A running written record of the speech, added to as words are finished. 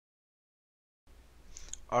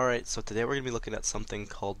Alright, so today we're going to be looking at something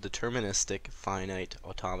called deterministic finite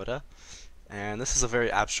automata. And this is a very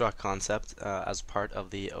abstract concept as part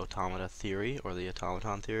of the Automata Theory, or the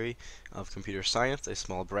automaton theory of computer science, a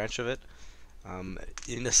small branch of it.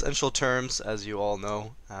 In essential terms, as you all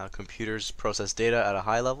know, computers process data at a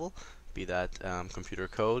high level, be that computer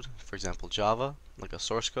code, for example Java, like a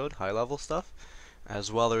source code, high level stuff,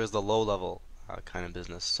 as well there is the low level kind of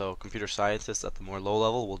business. So computer scientists at the more low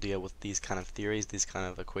level will deal with these kind of theories, these kind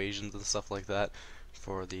of equations and stuff like that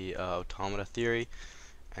for the automata theory.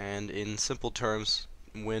 And in simple terms,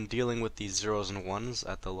 when dealing with these zeros and ones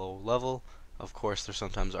at the low level, of course there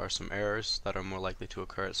sometimes are some errors that are more likely to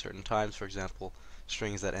occur at certain times, for example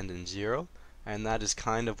strings that end in 0, and that is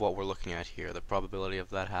kind of what we're looking at here, the probability of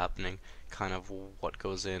that happening, kind of what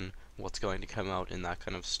goes in, what's going to come out in that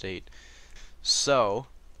kind of state. So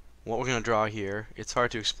what we're going to draw here, it's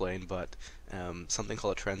hard to explain, but something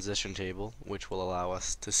called a transition table, which will allow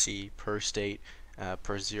us to see per state,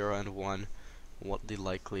 per 0 and 1, what the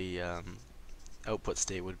likely output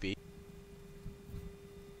state would be.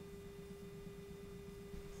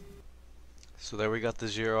 So there we got the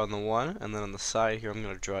 0 and the 1, and then on the side here I'm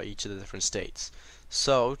going to draw each of the different states.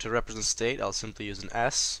 So to represent state, I'll simply use an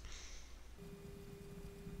S,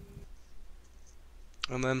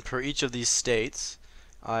 and then per each of these states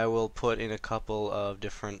I will put in a couple of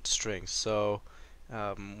different strings. So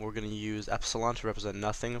we're going to use epsilon to represent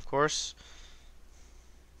nothing, of course,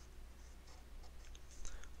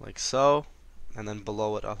 like so, and then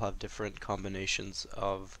below it I'll have different combinations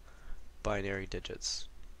of binary digits.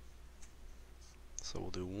 So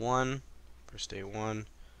we'll do 1 for state 1,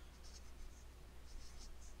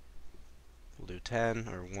 we'll do 10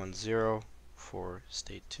 or 1 0 for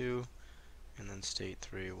state 2, and then state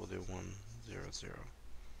 3 we'll do 1 0 0.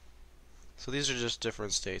 So these are just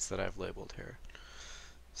different states that I've labeled here.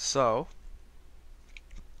 So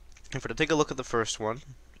if we're to take a look at the first one,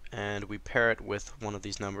 and we pair it with one of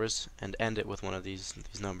these numbers and end it with one of these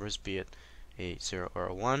numbers, be it a 0 or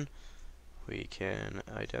a 1, we can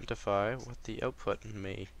identify what the output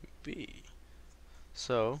may be.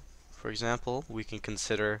 So for example, we can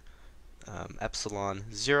consider epsilon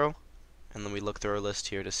 0, and then we look through our list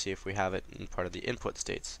here to see if we have it in part of the input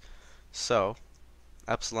states. So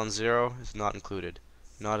epsilon 0 is not included,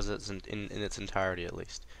 not as it's in its entirety at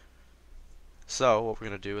least. So what we're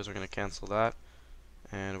going to do is we're going to cancel that,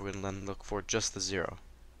 and we're going to then look for just the 0.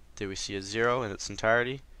 Do we see a 0 in its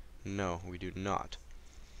entirety? No, we do not.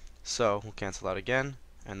 So we'll cancel out again,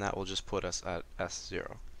 and that will just put us at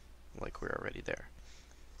S0, like we're already there.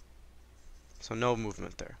 So no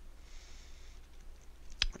movement there.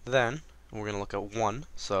 Then we're going to look at 1,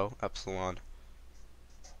 so epsilon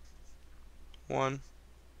 1,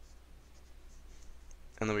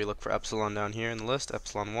 and then we look for epsilon down here in the list,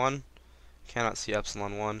 epsilon 1, cannot see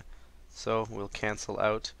epsilon 1, so we'll cancel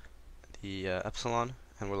out the epsilon,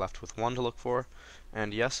 and we're left with 1 to look for,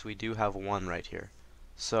 and yes, we do have 1 right here.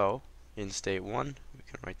 So in state 1, we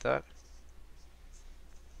can write that,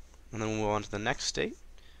 and then we'll move on to the next state.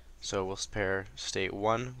 So we'll pair state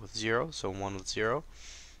 1 with 0, so 1 with 0.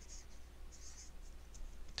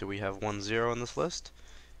 Do we have 1 0 in this list?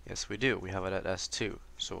 Yes, we do. We have it at S2,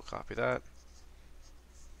 so we'll copy that.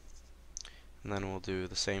 And then we'll do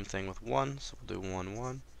the same thing with 1, so we'll do 1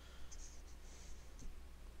 1.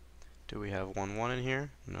 Do we have 1 1 in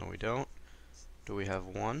here? No, we don't. Do we have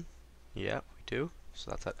 1? Yeah, we do.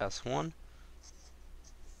 So that's at S1. And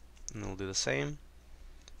then we'll do the same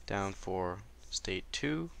down for state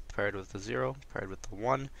 2, paired with the 0, paired with the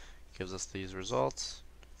 1, gives us these results.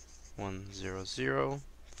 1 0 0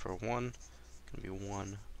 for 1, going to be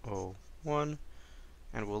 1 0 1.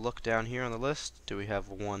 And we'll look down here on the list. Do we have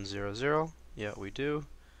 1 0 0? Yeah, we do.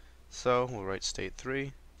 So we'll write state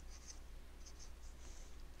 3.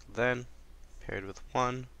 Then, paired with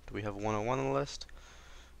 1, do we have 1 0 1 on the list?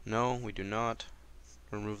 No, we do not.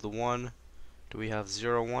 Remove the 1. Do we have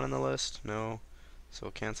 0 1 on the list? No. So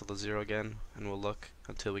we'll cancel the 0 again, and we'll look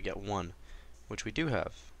until we get 1, which we do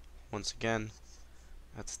have. Once again,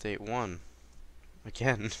 at state 1.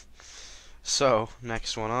 Again. So,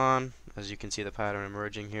 next one on, as you can see the pattern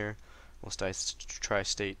emerging here, we'll try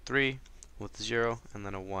state 3 with 0 and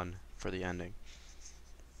then a 1 for the ending.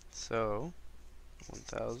 So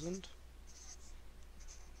 1000,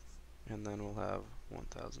 and then we'll have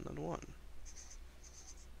 1001.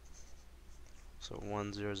 So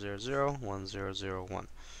 1000, 1001.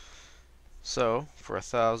 So for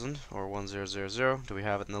 1000 or 1000, do we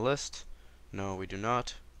have it in the list? No, we do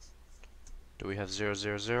not. Do we have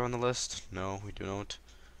 000 on the list? No, we do not.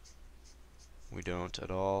 We don't at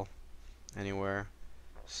all, anywhere.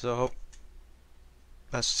 So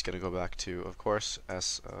That's just going to go back to, of course,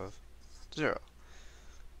 s of 0.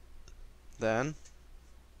 Then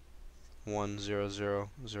 1 0 0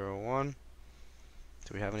 0 1.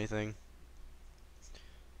 Do we have anything?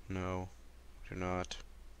 No, we do not.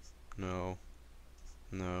 No,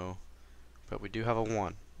 no. But we do have a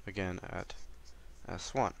 1 again at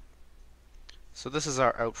s1. So this is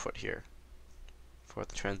our output here for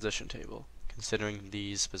the transition table, considering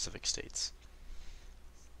these specific states.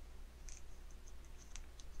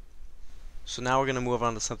 So now we're going to move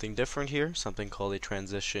on to something different here, something called a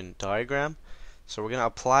transition diagram. So we're going to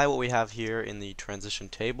apply what we have here in the transition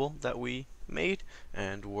table that we made,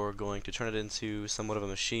 and we're going to turn it into somewhat of a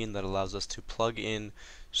machine that allows us to plug in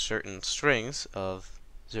certain strings of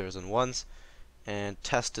zeros and ones and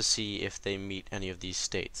test to see if they meet any of these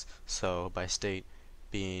states. So by state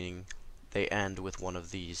being they end with one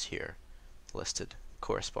of these here listed,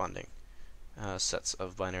 corresponding sets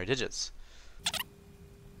of binary digits.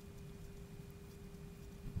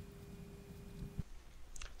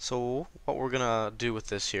 So what we're gonna do with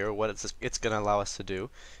this here, what it's gonna allow us to do,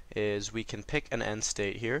 is we can pick an end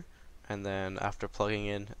state here, and then after plugging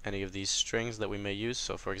in any of these strings that we may use,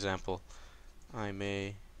 so for example, I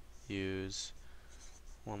may use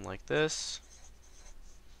one like this,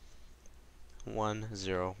 1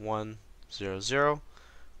 0 1 0 0,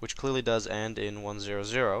 which clearly does end in 1 0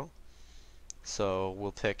 0. So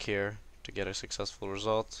we'll pick here to get a successful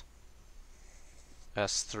result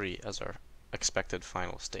S3 as our expected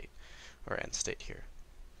final state or end state here.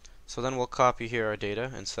 So then we'll copy here our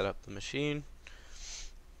data and set up the machine.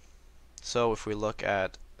 So if we look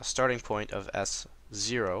at a starting point of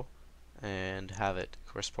S0 and have it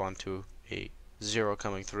correspond to a 0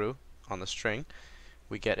 coming through on the string,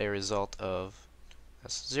 we get a result of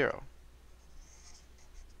S0.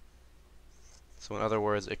 So in other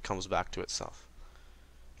words, it comes back to itself.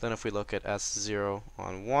 Then if we look at S0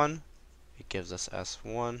 on 1, it gives us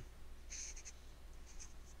S1.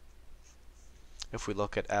 If we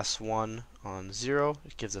look at S1 on 0,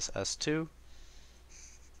 it gives us S2.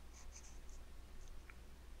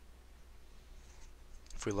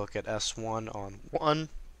 If we look at S1 on 1,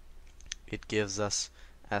 it gives us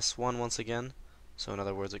S1 once again. So in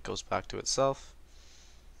other words, it goes back to itself.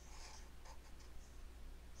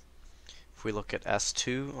 If we look at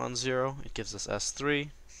S2 on 0, it gives us S3.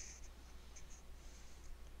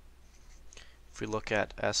 If we look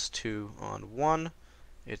at S2 on 1,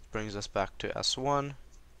 it brings us back to S1.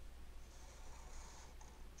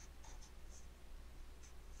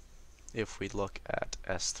 If we look at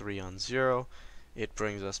S3 on 0, it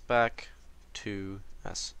brings us back to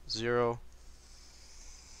S0.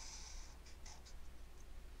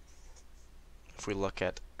 If we look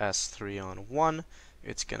at S3 on 1,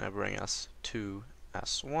 it's going to bring us to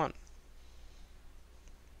S1.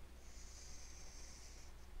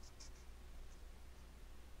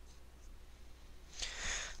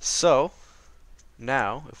 So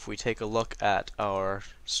now if we take a look at our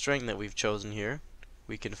string that we've chosen here,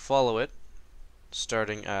 we can follow it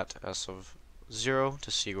starting at S of 0 to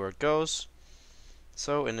see where it goes.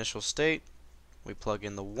 So initial state, we plug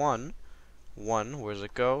in the 1. 1, where does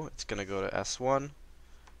it go? It's going to go to S1.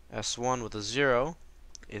 S1 with a 0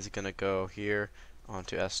 is going to go here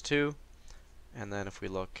onto S2. And then if we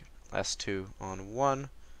look, S2 on 1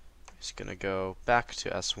 is going to go back to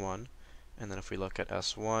S1. And then if we look at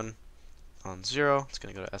S1 on 0, it's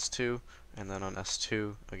going to go to S2. And then on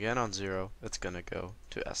S2, again on 0, it's going to go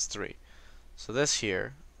to S3. So this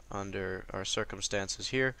here, under our circumstances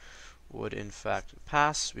here, would in fact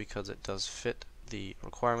pass because it does fit the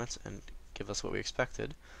requirements and give us what we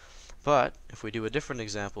expected. But if we do a different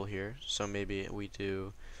example here, so maybe we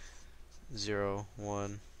do 0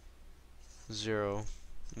 1 0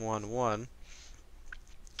 1 1.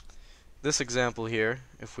 This example here,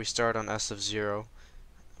 if we start on S of 0,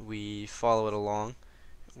 we follow it along,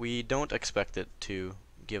 we don't expect it to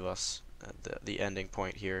give us the ending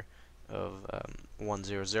point here of 1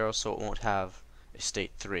 0 0, so it won't have a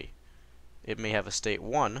state 3. It may have a state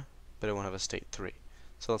 1, but it won't have a state 3.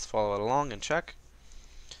 So let's follow it along and check.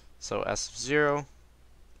 So S of 0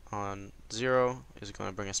 on 0 is going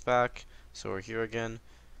to bring us back, so we're here again.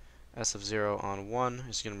 S of 0 on 1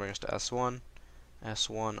 is going to bring us to S1.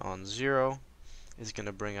 S1 on 0 is going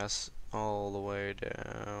to bring us all the way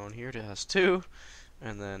down here to S2,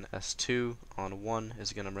 and then S2 on 1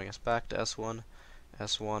 is going to bring us back to S1.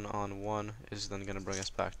 S1 on 1 is then going to bring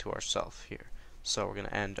us back to ourself here. So we're going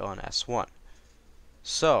to end on S1.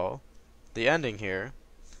 So the ending here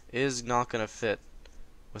is not going to fit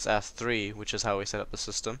with S3, which is how we set up the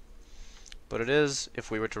system, but it is if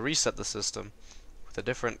we were to reset the system with a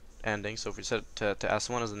different ending. So if we set it to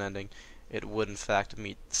S1 as an ending, it would in fact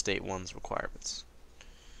meet state 1's requirements.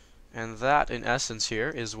 And that, in essence here,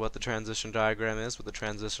 is what the transition diagram is with the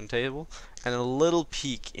transition table, and a little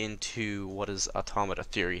peek into what is automata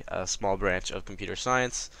theory, a small branch of computer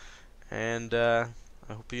science. And I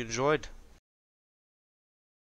hope you enjoyed.